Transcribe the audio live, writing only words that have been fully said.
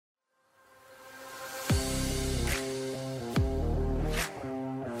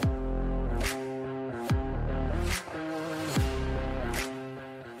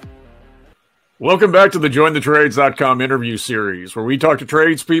Welcome back to the JoinTheTrades.com interview series, where we talk to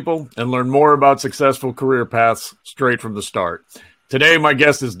tradespeople and learn more about successful career paths straight from the start. Today, my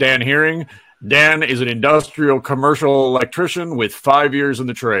guest is Dan Hearing. Dan is an industrial commercial electrician with 5 years in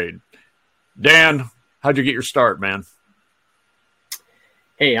the trade. Dan, how'd you get your start, man?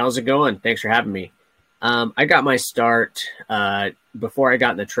 Hey, how's it going? Thanks for having me. I got my start before I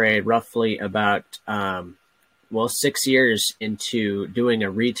got in the trade, roughly about 6 years into doing a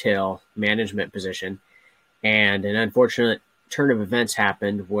retail management position. And an unfortunate turn of events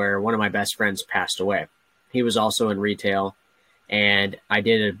happened where one of my best friends passed away. He was also in retail, and I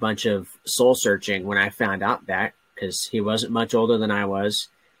did a bunch of soul searching when I found out that, because he wasn't much older than I was.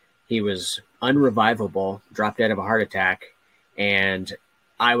 He was unrevivable, dropped dead of a heart attack, and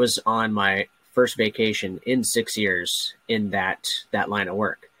I was on my first vacation in 6 years in that line of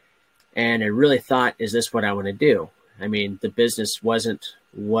work. And I really thought, is this what I want to do? I mean, the business wasn't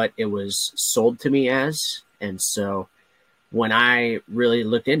what it was sold to me as. And so when I really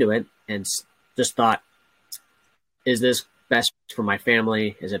looked into it and just thought, is this best for my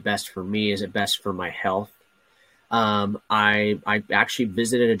family? Is it best for me? Is it best for my health? I actually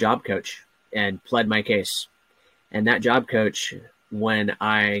visited a job coach and pled my case. And that job coach, when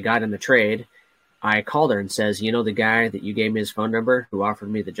I got in the trade, I called her and says, you know, the guy that you gave me his phone number who offered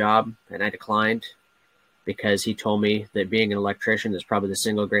me the job, and I declined because he told me that being an electrician is probably the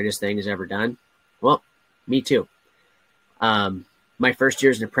single greatest thing he's ever done. Well, me too. My first year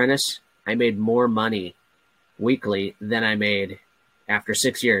as an apprentice, I made more money weekly than I made after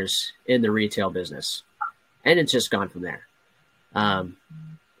 6 years in the retail business. And it's just gone from there.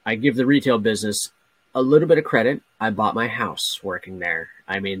 I give the retail business a little bit of credit. I bought my house working there.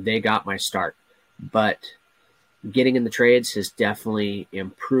 I mean, they got my start. But getting in the trades has definitely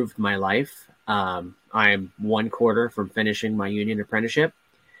improved my life. I'm 1 quarter from finishing my union apprenticeship.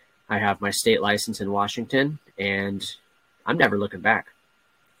 I have my state license in Washington, and I'm never looking back.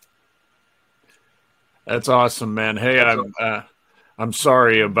 That's awesome, man. Hey, I'm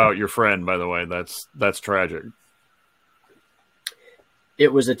sorry about your friend, by the way. That's tragic.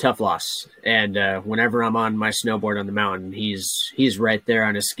 It was a tough loss, and whenever I'm on my snowboard on the mountain, he's right there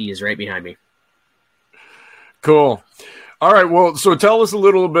on his skis, right behind me. Cool. All right. Well, so tell us a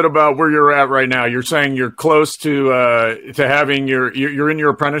little bit about where you're at right now. You're saying you're close to having you're in your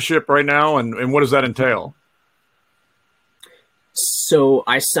apprenticeship right now, and what does that entail? So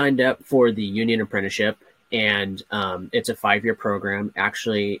I signed up for the union apprenticeship, and it's a 5-year program.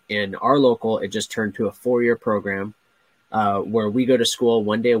 Actually, in our local, it just turned to a 4-year program where we go to school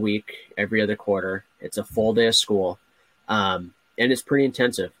 1 day a week, every other quarter. It's a full day of school, and it's pretty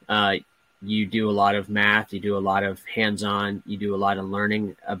intensive. You do a lot of math, you do a lot of hands-on, you do a lot of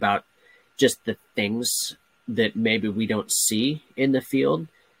learning about just the things that maybe we don't see in the field.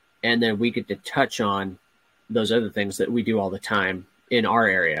 And then we get to touch on those other things that we do all the time in our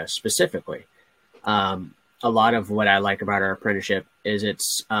area specifically. A lot of what I like about our apprenticeship is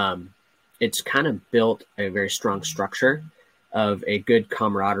it's kind of built a very strong structure of a good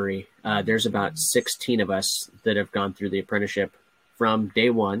camaraderie. There's about 16 of us that have gone through the apprenticeship from day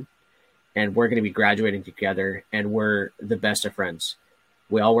one. And we're going to be graduating together, and we're the best of friends.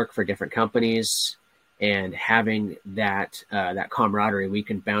 We all work for different companies, and having that camaraderie, we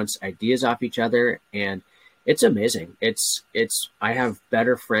can bounce ideas off each other, and it's amazing. I have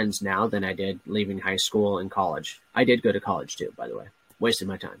better friends now than I did leaving high school and college. I did go to college too, by the way. Wasted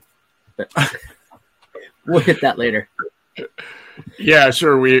my time, but we'll hit that later. Yeah,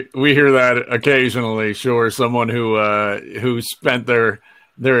 sure. We hear that occasionally. Sure, someone who spent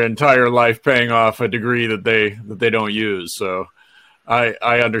their entire life paying off a degree that they don't use. So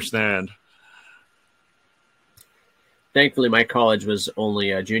I understand. Thankfully, my college was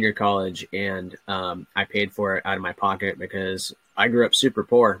only a junior college, and I paid for it out of my pocket because I grew up super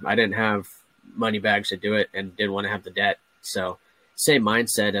poor. I didn't have money bags to do it and didn't want to have the debt. So same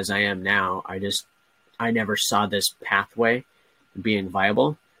mindset as I am now. I never saw this pathway being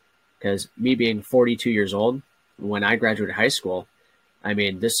viable, because me being 42 years old, when I graduated high school, I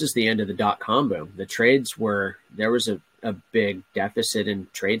mean, this is the end of the dot-com boom. The trades there was a big deficit in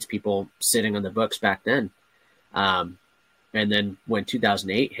tradespeople sitting on the books back then. And then when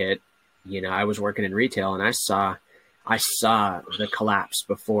 2008 hit, I was working in retail, and I saw the collapse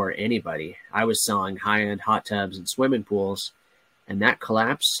before anybody. I was selling high-end hot tubs and swimming pools, and that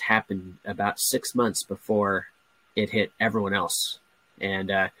collapse happened about 6 months before it hit everyone else. And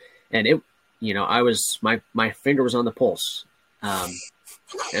it, I was, my finger was on the pulse.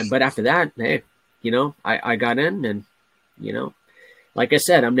 But after that, hey, I got in, and, like I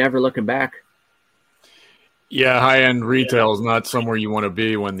said, I'm never looking back. Yeah, high-end retail is not somewhere you want to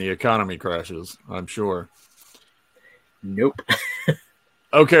be when the economy crashes, I'm sure. Nope.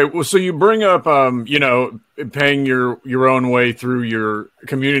 Okay, well, so you bring up, paying your own way through your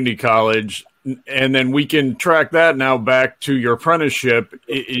community college, and then we can track that now back to your apprenticeship.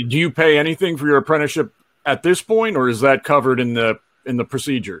 Do you pay anything for your apprenticeship at this point, or is that covered in the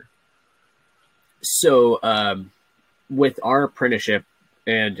procedure? So with our apprenticeship,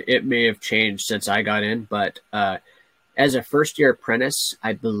 and it may have changed since I got in, but as a first year apprentice,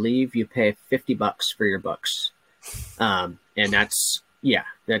 I believe you pay $50 for your books. And that's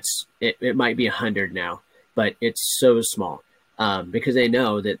it. It might be 100 now, but it's so small because they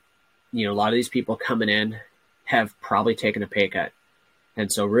know that, a lot of these people coming in have probably taken a pay cut.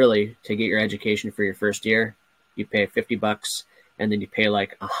 And so really to get your education for your first year, you pay $50 and then you pay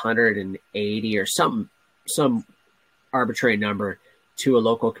like 180 or some arbitrary number to a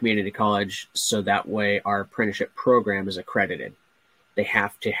local community college. So that way our apprenticeship program is accredited. They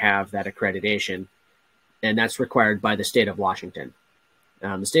have to have that accreditation, and that's required by the state of Washington.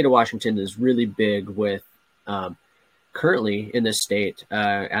 The state of Washington is really big with currently in this state,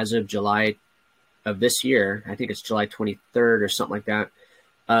 as of July of this year, I think it's July 23rd or something like that.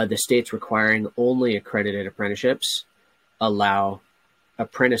 The state's requiring only accredited apprenticeships allow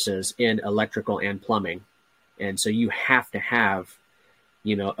apprentices in electrical and plumbing. And so you have to have,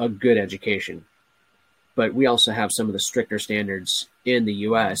 a good education. But we also have some of the stricter standards in the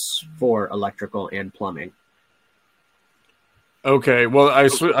U.S. for electrical and plumbing. Okay, well,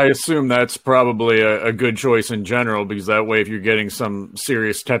 I assume that's probably a good choice in general, because that way, if you're getting some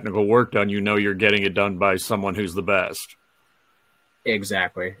serious technical work done, you're getting it done by someone who's the best.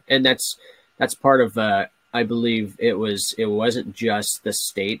 Exactly, and that's part of. I believe it wasn't just the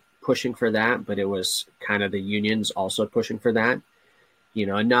state pushing for that, but it was kind of the unions also pushing for that.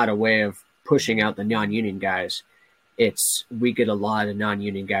 And not a way of pushing out the non-union guys. We get a lot of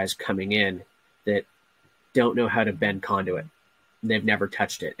non-union guys coming in that don't know how to bend conduit. They've never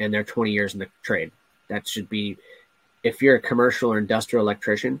touched it, and they're 20 years in the trade. That should be, if you're a commercial or industrial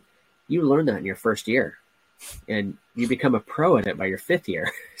electrician, you learn that in your first year, and you become a pro at it by your fifth year.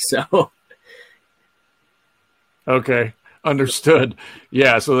 So, okay, understood.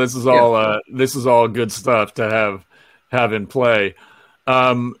 Yeah, so this is all good stuff to have in play.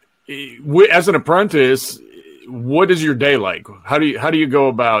 As an apprentice, what is your day like? How do you go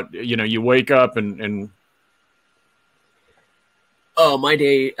about? You wake up and Oh, my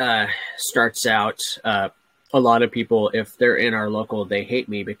day starts out. A lot of people, if they're in our local, they hate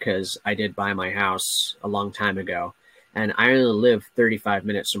me because I did buy my house a long time ago, and I only live 35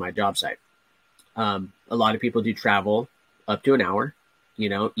 minutes from my job site. A lot of people do travel up to an hour,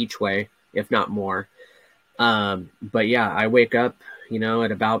 each way, if not more. But yeah, I wake up,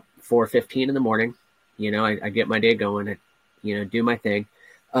 at about 4:15 in the morning. I get my day going, do my thing.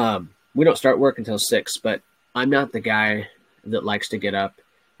 We don't start work until 6, but I'm not the guy that likes to get up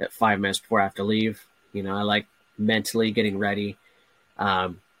at 5 minutes before I have to leave. I like mentally getting ready.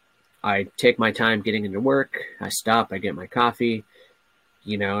 I take my time getting into work. I stop, I get my coffee,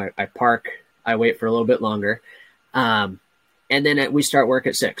 I park, I wait for a little bit longer. And then we start work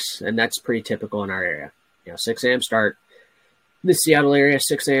at 6, and that's pretty typical in our area. 6 a.m. start. In the Seattle area,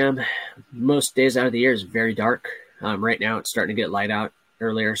 6 a.m. Most days out of the year is very dark. Right now it's starting to get light out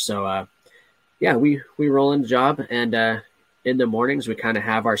earlier. So, we roll in the job, and in the mornings, we kind of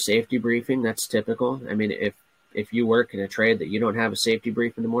have our safety briefing. That's typical. I mean, if you work in a trade that you don't have a safety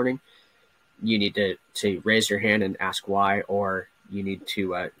brief in the morning, you need to raise your hand and ask why, or you need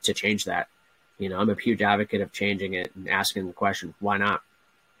to change that. I'm a huge advocate of changing it and asking the question, why not?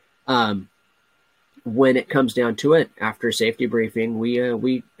 When it comes down to it, after safety briefing,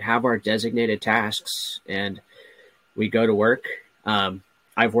 we have our designated tasks and we go to work.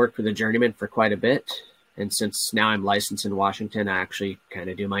 I've worked with a journeyman for quite a bit. And since now I'm licensed in Washington, I actually kind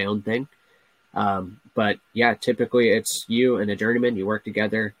of do my own thing. But yeah, typically it's you and a journeyman. You work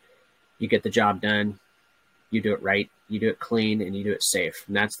together, you get the job done, you do it right, you do it clean, and you do it safe.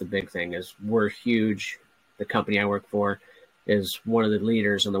 And that's the big thing is we're huge. The company I work for is one of the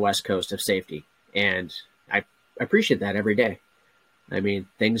leaders on the West Coast of safety. And I appreciate that every day. I mean,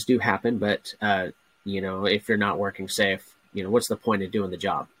 things do happen, but, if you're not working safe, what's the point of doing the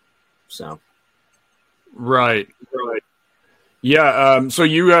job? So. Right. Yeah. So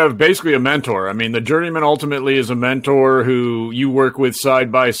you have basically a mentor. I mean, the journeyman ultimately is a mentor who you work with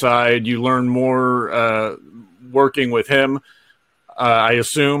side by side. You learn more working with him, I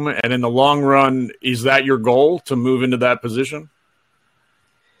assume. And in the long run, is that your goal to move into that position?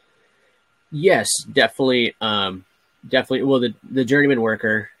 Yes, definitely. Definitely. Well, the journeyman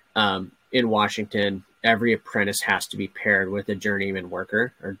worker in Washington, every apprentice has to be paired with a journeyman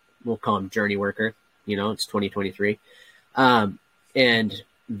worker, or we'll call him journey worker. It's 2023. And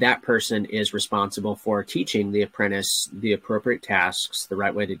that person is responsible for teaching the apprentice the appropriate tasks, the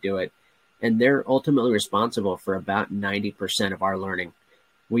right way to do it. And they're ultimately responsible for about 90% of our learning.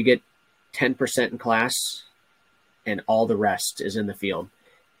 We get 10% in class, and all the rest is in the field.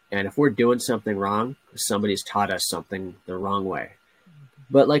 And if we're doing something wrong, somebody's taught us something the wrong way.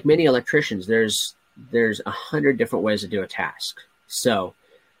 But like many electricians, there's 100 different ways to do a task. So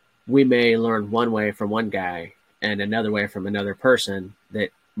we may learn one way from one guy and another way from another person that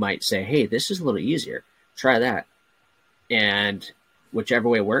might say, hey, this is a little easier. Try that. And whichever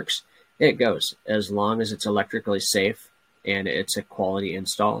way works, it goes, as long as it's electrically safe and it's a quality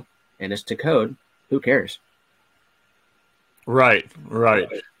install and it's to code. Who cares? Right.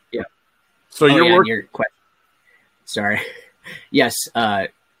 Yeah. So your question. Sorry. Yes. I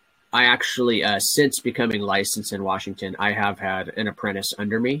actually, since becoming licensed in Washington, I have had an apprentice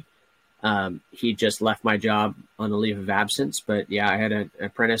under me. He just left my job on a leave of absence, but yeah, I had an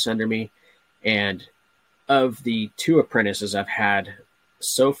apprentice under me. And of the 2 apprentices I've had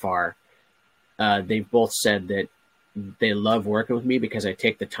so far, they've both said that they love working with me because I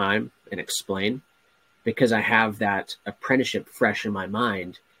take the time and explain, because I have that apprenticeship fresh in my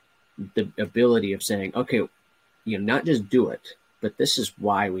mind, the ability of saying, okay, not just do it, but this is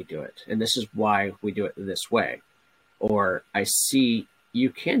why we do it. And this is why we do it this way. Or I see you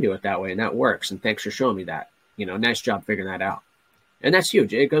can do it that way and that works. And thanks for showing me that. Nice job figuring that out. And that's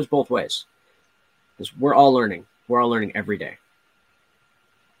huge. It goes both ways, because we're all learning. We're all learning every day.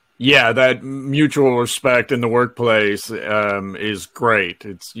 Yeah, that mutual respect in the workplace is great.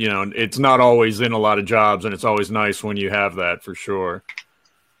 It's it's not always in a lot of jobs, and it's always nice when you have that, for sure.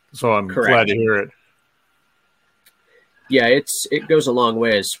 So I'm Correct. glad to hear it. Yeah, it goes a long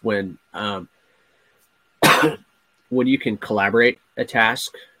ways when when you can collaborate a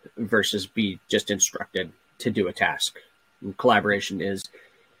task versus be just instructed to do a task. And collaboration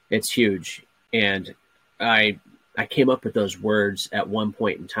it's huge. And I came up with those words at one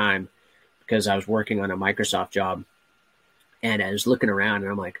point in time because I was working on a Microsoft job, and I was looking around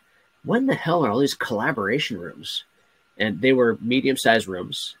and I'm like, what in the hell are all these collaboration rooms? And they were medium-sized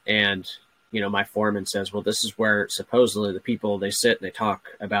rooms. And, my foreman says, well, this is where supposedly the people, they sit and they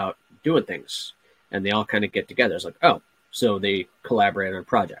talk about doing things, and they all kind of get together. It's like, oh, so they collaborate on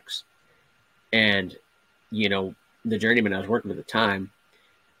projects. And, the journeyman I was working with at the time,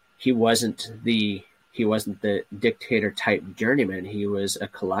 he wasn't the dictator type journeyman. He was a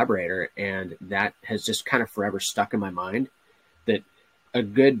collaborator, and that has just kind of forever stuck in my mind, that a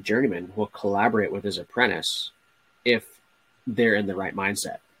good journeyman will collaborate with his apprentice if they're in the right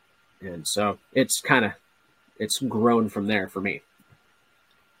mindset. And so it's grown from there for me.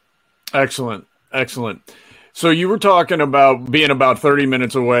 Excellent. So you were talking about being about 30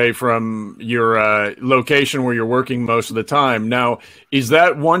 minutes away from your location where you're working most of the time. Now, is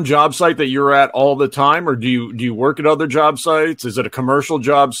that one job site that you're at all the time, or do you work at other job sites? Is it a commercial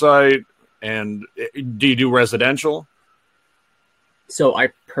job site? And do you do residential? So I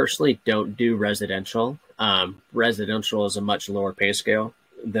personally don't do residential. Residential is a much lower pay scale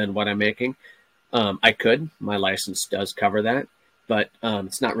than what I'm making. I could. My license does cover that, but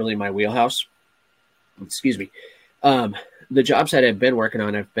it's not really my wheelhouse. Excuse me. The job site I've been working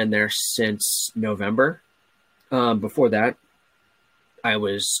on, I've been there since November. Before that, I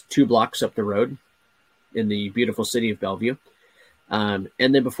was 2 blocks up the road in the beautiful city of Bellevue. And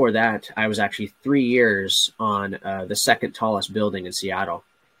then before that, I was actually 3 years on the second tallest building in Seattle.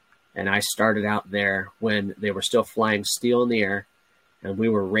 And I started out there when they were still flying steel in the air, and we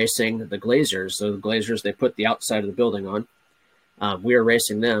were racing the glazers. So the glazers, they put the outside of the building on. We were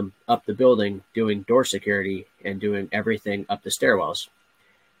racing them up the building, doing door security and doing everything up the stairwells.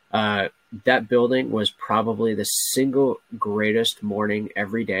 That building was probably the single greatest morning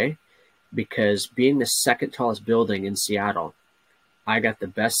every day, because being the second tallest building in Seattle, I got the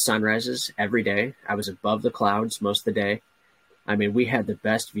best sunrises every day. I was above the clouds most of the day. I mean, we had the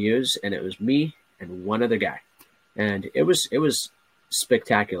best views, and it was me and one other guy, and it was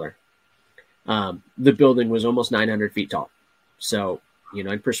spectacular. The building was almost 900 feet tall. So,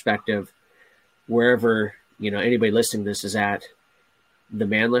 in perspective, wherever, anybody listening to this is at, the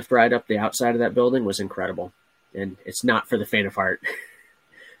man lift ride up the outside of that building was incredible. And it's not for the faint of heart.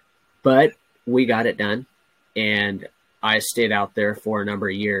 But we got it done. And I stayed out there for a number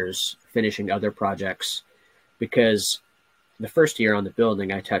of years finishing other projects, because the first year on the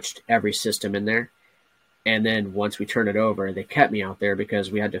building, I touched every system in there. And then once we turned it over, they kept me out there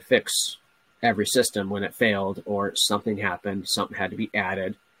because we had to fix every system when it failed or something happened, something had to be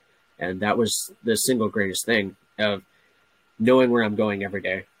added. And that was the single greatest thing of knowing where I'm going every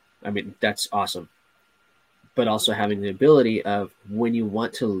day. I mean, that's awesome. But also having the ability of when you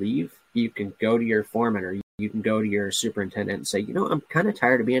want to leave, you can go to your foreman or you can go to your superintendent and say, you know, I'm kind of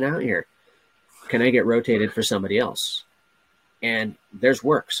tired of being out here. Can I get rotated for somebody else? And there's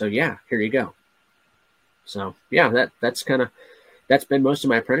work. So yeah, here you go. So yeah, that's been most of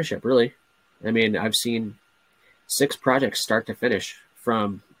my apprenticeship, really. I mean, I've seen 6 projects start to finish,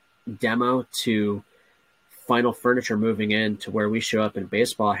 from demo to final furniture moving in, to where we show up in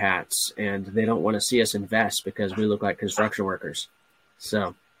baseball hats and they don't want to see us invest because we look like construction workers.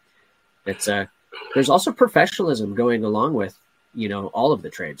 So it's there's also professionalism going along with, you know, all of the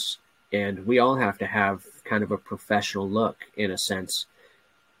trades, and we all have to have kind of a professional look in a sense.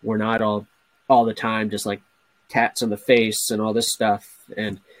 We're not all the time just like tats on the face and all this stuff.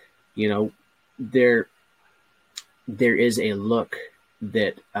 And, you know, there is a look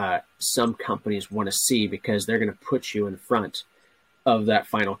that some companies want to see because they're going to put you in front of that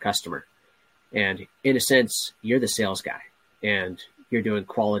final customer. And in a sense, you're the sales guy and you're doing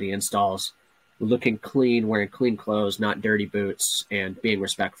quality installs, looking clean, wearing clean clothes, not dirty boots, and being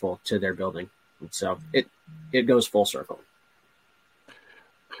respectful to their building. And so it goes full circle.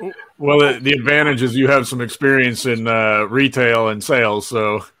 Well, the advantage is you have some experience in retail and sales,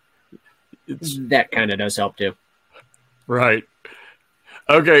 so that kind of does help too. Right.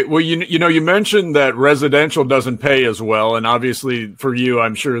 Okay. Well, you know, you mentioned that residential doesn't pay as well, and obviously for you,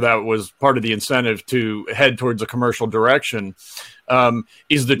 I'm sure that was part of the incentive to head towards a commercial direction.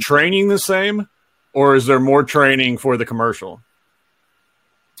 Is the training the same, or is there more training for the commercial?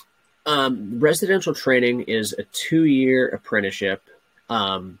 Residential training is a 2-year apprenticeship.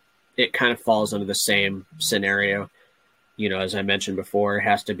 It kind of falls under the same scenario. You know, as I mentioned before, it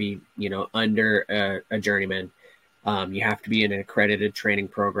has to be, you know, under a journeyman. You have to be in an accredited training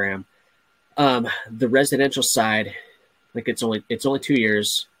program. The residential side, like it's only 2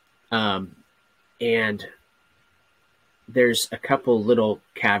 years. And there's a couple little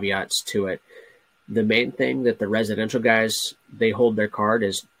caveats to it. The main thing that the residential guys, they hold their card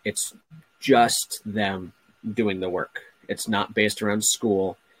is it's just them doing the work. It's not based around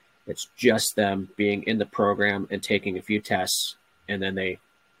school. It's just them being in the program and taking a few tests, and then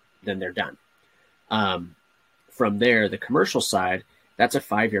they're done. From there, the commercial side, that's a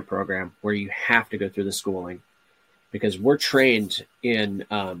 5-year program where you have to go through the schooling, because we're trained in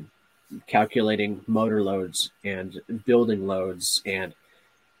calculating motor loads and building loads. And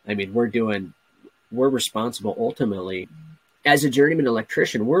I mean, we're responsible ultimately as a journeyman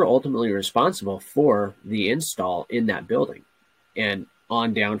electrician. We're ultimately responsible for the install in that building, and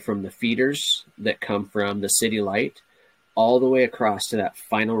on down from the feeders that come from the city light all the way across to that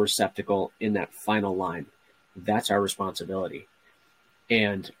final receptacle in that final line. That's our responsibility.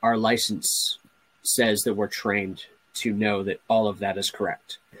 And our license says that we're trained to know that all of that is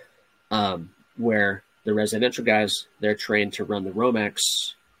correct. Where the residential guys, they're trained to run the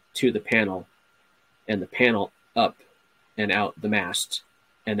Romex to the panel and the panel up and out the mast,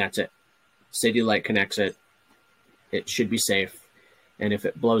 and that's it. City light connects it. It should be safe. And if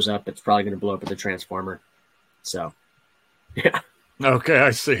it blows up, it's probably going to blow up at the transformer. So, yeah. Okay, I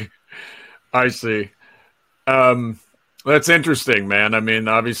see. That's interesting, man. I mean,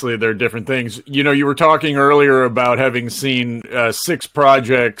 obviously there are different things. You know, you were talking earlier about having seen 6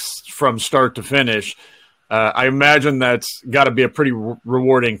 projects from start to finish. I imagine that's got to be a pretty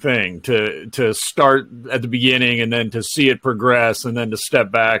rewarding thing to start at the beginning and then to see it progress and then to step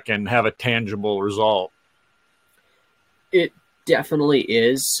back and have a tangible result. It definitely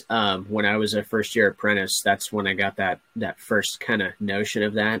is. When I was a first-year apprentice, that's when I got that first kind of notion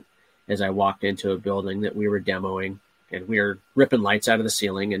of that, as I walked into a building that we were demoing, and we were ripping lights out of the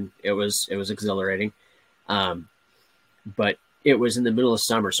ceiling, and it was exhilarating. But it was in the middle of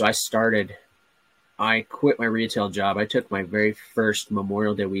summer, so I quit my retail job. I took my very first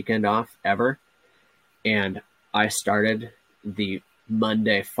Memorial Day weekend off ever, and I started the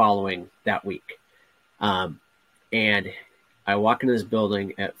Monday following that week. And I walk into this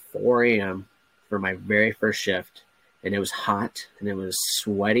building at 4 a.m. for my very first shift, and it was hot and it was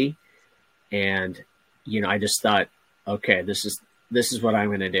sweaty. And, you know, I just thought, okay, this is what I'm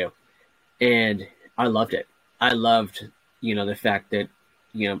going to do. And I loved it. I loved, you know, the fact that,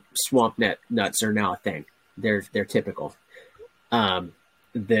 you know, swamp nuts are now a thing. They're typical.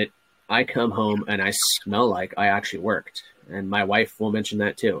 That I come home and I smell like I actually worked. And my wife will mention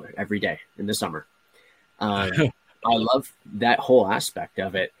that too every day in the summer. I love that whole aspect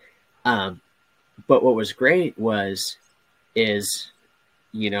of it. But what was great is,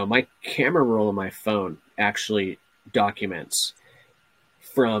 you know, my camera roll on my phone actually documents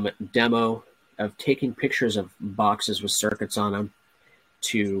from demo of taking pictures of boxes with circuits on them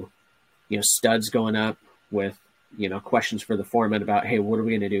to, studs going up with, questions for the foreman about, hey, what are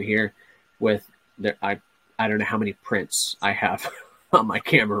we going to do here with I don't know how many prints I have on my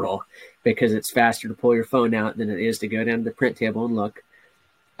camera roll, because it's faster to pull your phone out than it is to go down to the print table and look,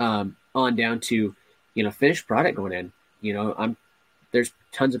 on down to, finished product going in. There's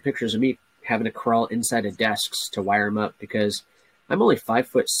tons of pictures of me having to crawl inside of desks to wire them up because I'm only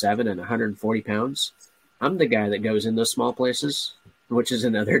 5'7" and 140 pounds. I'm the guy that goes in those small places, which is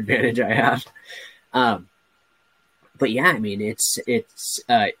another advantage I have. But yeah, I mean,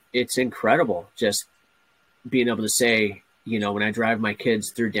 it's incredible just being able to say, when I drive my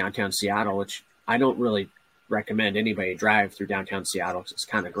kids through downtown Seattle, which I don't really recommend anybody drive through downtown Seattle because it's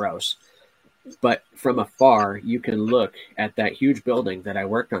kind of gross. But from afar, you can look at that huge building that I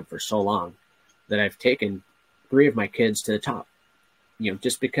worked on for so long that I've taken 3 of my kids to the top,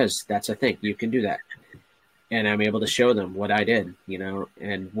 just because that's a thing. You can do that. And I'm able to show them what I did,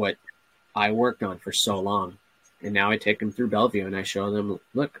 and what I worked on for so long. And now I take them through Bellevue and I show them,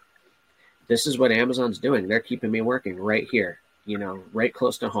 look, this is what Amazon's doing. They're keeping me working right here, right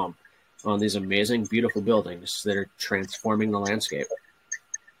close to home on these amazing, beautiful buildings that are transforming the landscape.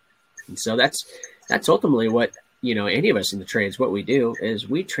 And so that's ultimately what, any of us in the trades, what we do is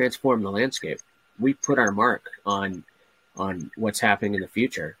we transform the landscape. We put our mark on what's happening in the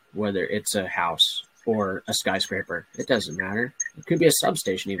future, whether it's a house or a skyscraper. It doesn't matter. It could be a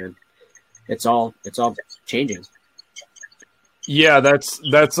substation even. It's all changing. Yeah, that's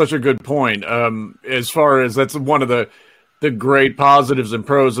such a good point. As far as that's one of the great positives and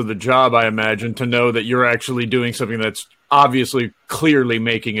pros of the job, I imagine, to know that you're actually doing something that's obviously clearly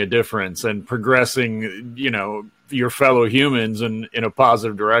making a difference and progressing, your fellow humans in a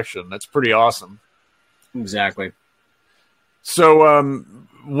positive direction. That's pretty awesome. Exactly. So,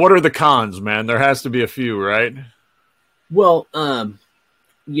 what are the cons, man? There has to be a few, right? Well,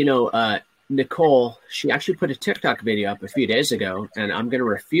 Nicole, she actually put a TikTok video up a few days ago, and I'm going to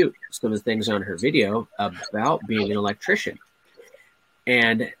refute some of the things on her video about being an electrician.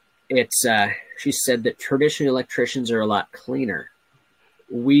 And she said that traditional electricians are a lot cleaner.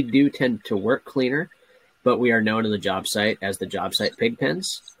 We do tend to work cleaner, but we are known on the job site as the job site pigpens,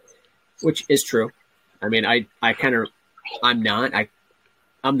 which is true. I mean, I'm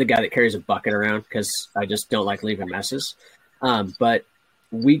the guy that carries a bucket around because I just don't like leaving messes. But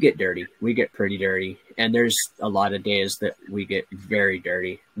we get dirty. We get pretty dirty. And there's a lot of days that we get very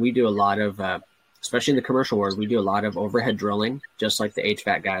dirty. We do a lot of, especially in the commercial world, we do a lot of overhead drilling, just like the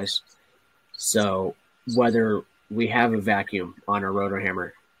HVAC guys. So whether we have a vacuum on our rotor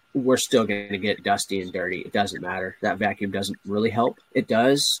hammer, we're still going to get dusty and dirty. It doesn't matter. That vacuum doesn't really help. It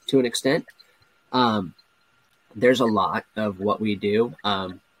does to an extent. There's a lot of what we do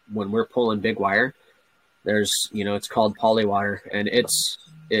when we're pulling big wire. There's, it's called poly water, and it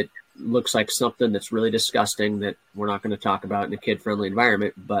looks like something that's really disgusting that we're not going to talk about in a kid-friendly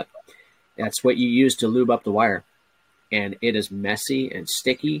environment, but that's what you use to lube up the wire. And it is messy and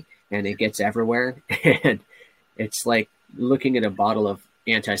sticky, and it gets everywhere. And it's like looking at a bottle of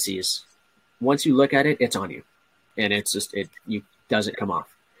anti-seize. Once you look at it, it's on you, and it doesn't come off.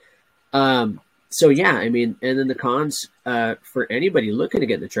 So yeah, I mean, and then the cons for anybody looking to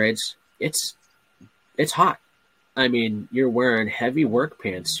get in the trades, it's hot. I mean, you're wearing heavy work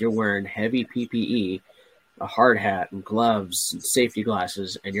pants, you're wearing heavy PPE, a hard hat and gloves and safety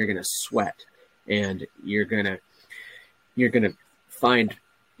glasses, and you're gonna sweat, and you're gonna find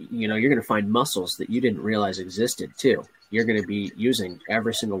muscles that you didn't realize existed too. You're gonna be using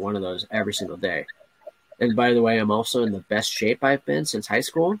every single one of those every single day. And by the way, I'm also in the best shape I've been since high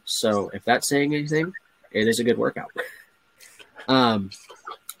school. So if that's saying anything, it is a good workout.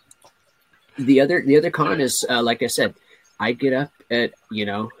 The other con is, like I said, I get up at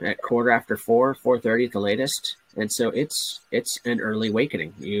 4:15, 4:30 at the latest. And so it's an early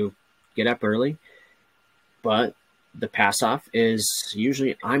awakening. You get up early, but the pass off is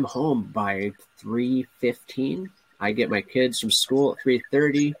usually I'm home by 3:15. I get my kids from school at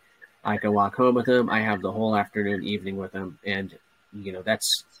 3:30. I can walk home with them. I have the whole afternoon, evening with them. And,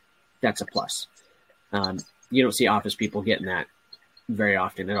 that's a plus. You don't see office people getting that very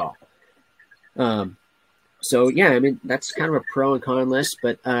often at all. So yeah, I mean, that's kind of a pro and con list,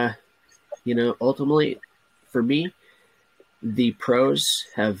 but, ultimately for me, the pros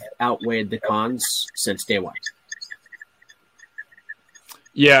have outweighed the cons since day one.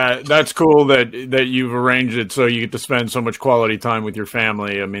 Yeah, that's cool that you've arranged it so you get to spend so much quality time with your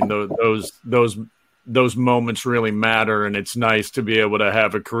family. I mean, those moments really matter, and it's nice to be able to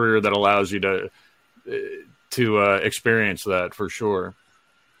have a career that allows you to experience that for sure.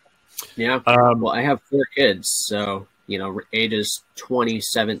 Yeah. Well, I have 4 kids, so, ages 20,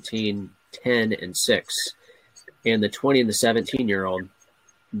 17, 10, and 6. And the 20 and the 17-year-old,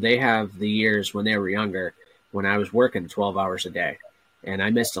 they have the years when they were younger, when I was working 12 hours a day, and I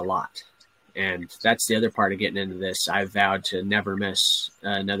missed a lot. And that's the other part of getting into this. I vowed to never miss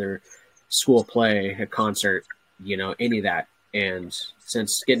another school play, a concert, any of that. And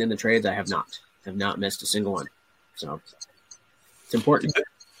since getting in the trades, I have not missed a single one. So it's important.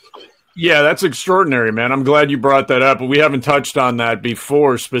 Yeah, that's extraordinary, man. I'm glad you brought that up. We haven't touched on that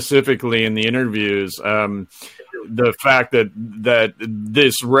before, specifically in the interviews. The fact that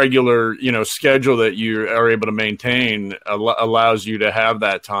this regular, schedule that you are able to maintain allows you to have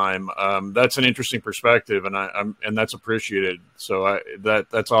that time. That's an interesting perspective, and that's appreciated. So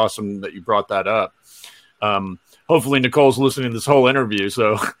that's awesome that you brought that up. Hopefully Nicole's listening to this whole interview.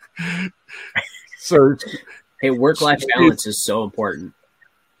 So hey, work-life balance is so important.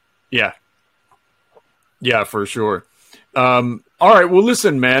 Yeah, for sure. All right. Well,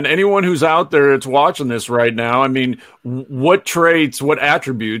 listen, man, anyone who's out there that's watching this right now, I mean, what traits, what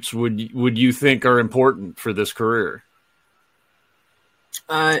attributes would you think are important for this career?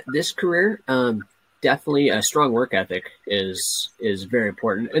 This career, definitely a strong work ethic is very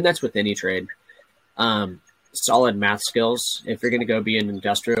important. And that's with any trade. Solid math skills. If you're going to go be an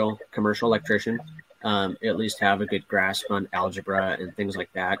industrial commercial electrician, at least have a good grasp on algebra and things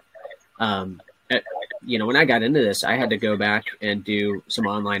like that. When I got into this, I had to go back and do some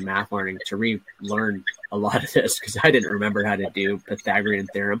online math learning to relearn a lot of this because I didn't remember how to do Pythagorean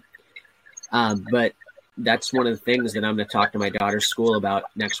theorem. But that's one of the things that I'm going to talk to my daughter's school about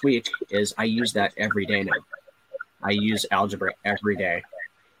next week is I use that every day now. I use algebra every day.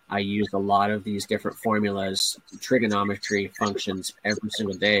 I use a lot of these different formulas, trigonometry functions every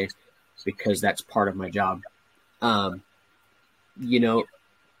single day because that's part of my job.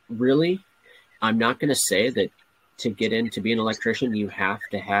 Really, I'm not going to say that to get into being an electrician, you have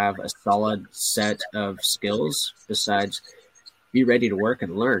to have a solid set of skills besides be ready to work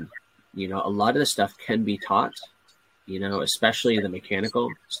and learn. A lot of the stuff can be taught, especially the mechanical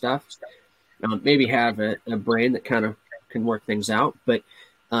stuff. Maybe have a brain that kind of can work things out, but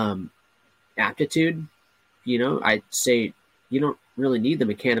aptitude, I'd say you don't really need the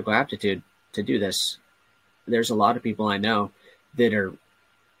mechanical aptitude to do this. There's a lot of people I know that are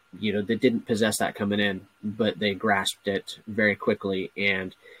that didn't possess that coming in, but they grasped it very quickly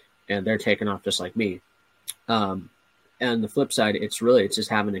and they're taking off just like me. And the flip side, it's just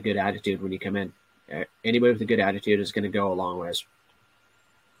having a good attitude when you come in. Anybody with a good attitude is going to go a long ways.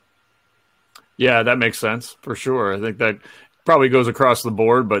 Yeah, that makes sense for sure. I think that probably goes across the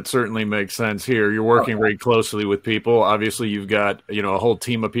board, but certainly makes sense here. You're working very closely with people. Obviously you've got, a whole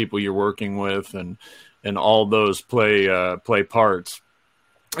team of people you're working with and all those play parts.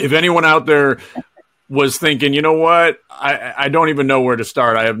 If anyone out there was thinking, you know what, I don't even know where to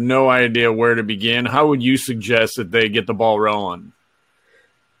start. I have no idea where to begin. How would you suggest that they get the ball rolling?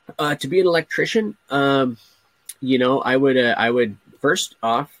 To be an electrician, I would first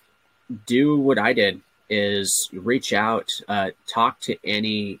off do what I did is reach out, talk to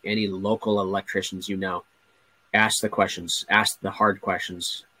any local electricians, ask the questions, ask the hard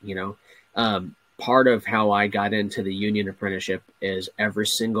questions, part of how I got into the union apprenticeship is every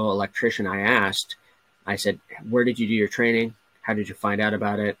single electrician I asked, I said, where did you do your training? How did you find out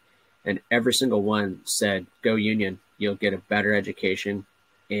about it? And every single one said, go union. You'll get a better education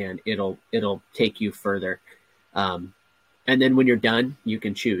and it'll take you further. And then when you're done, you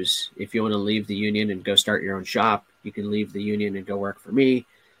can choose. If you want to leave the union and go start your own shop, you can leave the union and go work for me.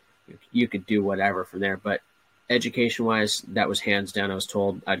 You could do whatever from there. But education-wise, that was hands down. I was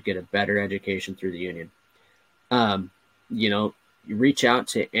told I'd get a better education through the union. You reach out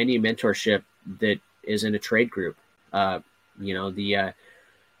to any mentorship that is in a trade group. The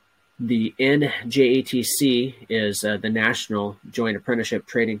NJATC is the National Joint Apprenticeship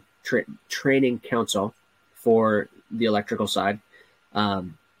Training Council for the electrical side.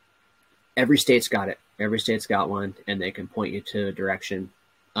 Every state's got it. Every state's got one, and they can point you to a direction.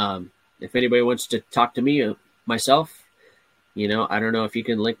 If anybody wants to talk to me, myself, I don't know if you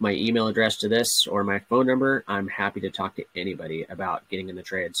can link my email address to this or my phone number. I'm happy to talk to anybody about getting in the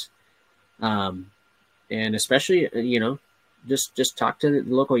trades. And especially, just talk to the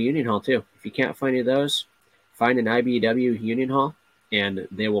local union hall too. If you can't find any of those, find an IBEW union hall and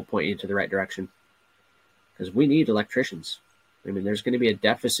they will point you to the right direction. Because we need electricians. I mean, there's going to be a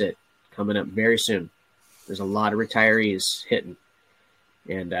deficit coming up very soon. There's a lot of retirees hitting,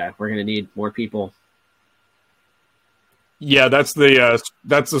 and we're going to need more people. Yeah, that's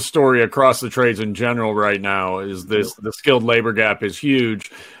the story across the trades in general right now. Is the skilled labor gap is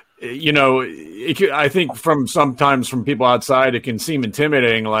huge. I think sometimes from people outside, it can seem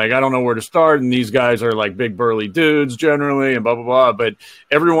intimidating. Like, I don't know where to start. And these guys are like big burly dudes generally and blah, blah, blah. But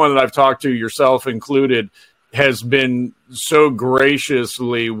everyone that I've talked to, yourself included, has been so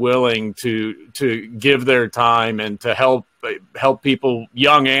graciously willing to give their time and to help people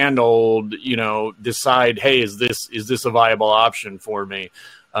young and old, decide, hey, is this a viable option for me?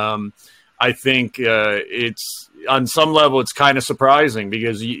 I think it's on some level it's kind of surprising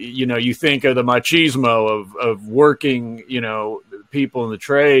because you think of the machismo of working people in the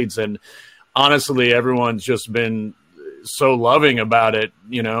trades, and honestly everyone's just been so loving about it.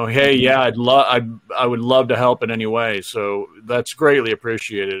 Hey, yeah, I would love to help in any way. So that's greatly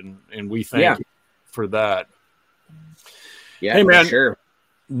appreciated, and we thank you for that. Yeah, hey man, for sure.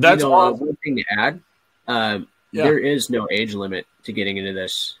 That's awesome. One thing to add. There is no age limit to getting into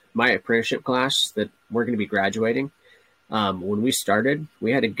this. My apprenticeship class that we're going to be graduating, when we started,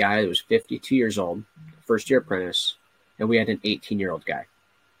 we had a guy that was 52 years old, first year apprentice, and we had an 18-year-old guy.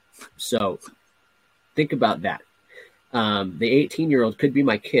 So think about that. The 18-year-old could be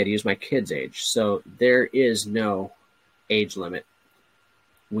my kid. He was my kid's age. So there is no age limit.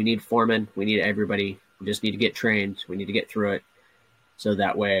 We need foremen. We need everybody. We just need to get trained. We need to get through it. So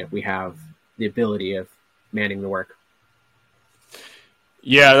that way we have the ability of manning the work.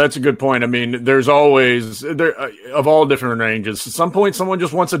 Yeah, that's a good point. I mean, there's always of all different ranges. At some point, someone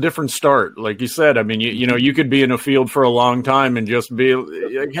just wants a different start. Like you said, I mean, you could be in a field for a long time and just be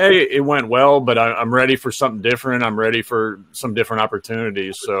like, hey, it went well, but I'm ready for something different. I'm ready for some different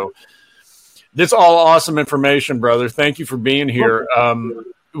opportunities. So this all awesome information, brother. Thank you for being here.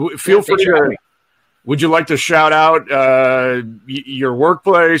 Feel free to. Would you like to shout out your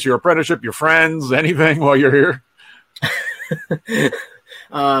workplace, your apprenticeship, your friends, anything while you're here?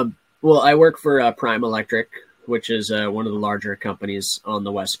 Well, I work for Prime Electric, which is one of the larger companies on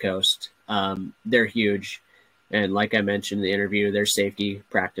the West Coast. They're huge. And like I mentioned in the interview, their safety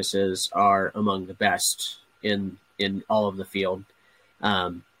practices are among the best in all of the field.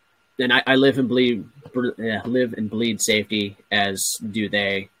 And I live and bleed safety, as do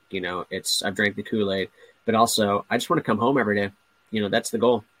they. I've drank the Kool-Aid, but also I just want to come home every day. That's the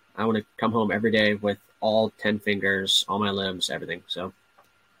goal. I want to come home every day with all 10 fingers, all my limbs, everything. So.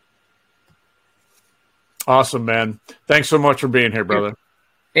 Awesome, man. Thanks so much for being here, brother.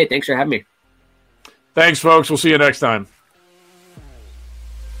 Hey, thanks for having me. Thanks, folks. We'll see you next time.